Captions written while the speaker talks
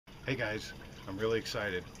Hey guys, I'm really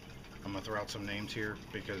excited. I'm gonna throw out some names here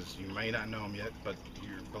because you may not know them yet, but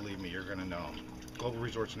believe me, you're gonna know them. Global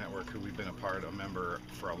Resorts Network, who we've been a member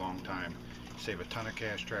for a long time, save a ton of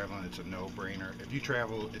cash traveling. It's a no-brainer. If you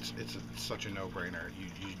travel, such a no-brainer.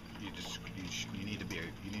 You need to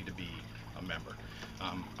be a member.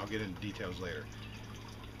 I'll get into details later.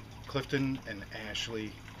 Clifton and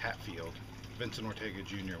Ashley Hatfield, Vincent Ortega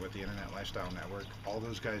Jr. with the Internet Lifestyle Network, all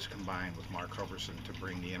those guys combined with Mark Hoverson to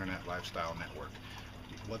bring the Internet Lifestyle Network.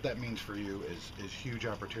 What that means for you is huge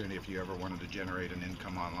opportunity if you ever wanted to generate an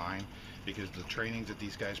income online, because the trainings that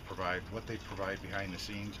these guys provide, what they provide behind the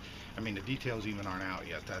scenes, I mean the details even aren't out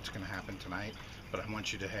yet. That's going to happen tonight, but I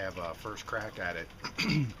want you to have a first crack at it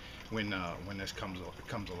when this comes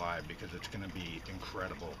alive, because it's going to be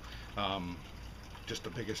incredible. Um, just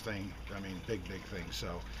the biggest thing. I mean, big thing.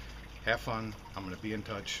 So have fun. I'm going to be in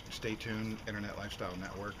touch. Stay tuned. Internet Lifestyle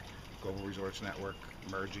Network, Global Resorts Network,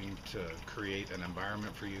 merging to create an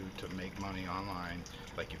environment for you to make money online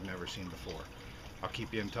like you've never seen before. I'll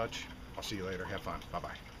keep you in touch. I'll see you later. Have fun. Bye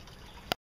bye.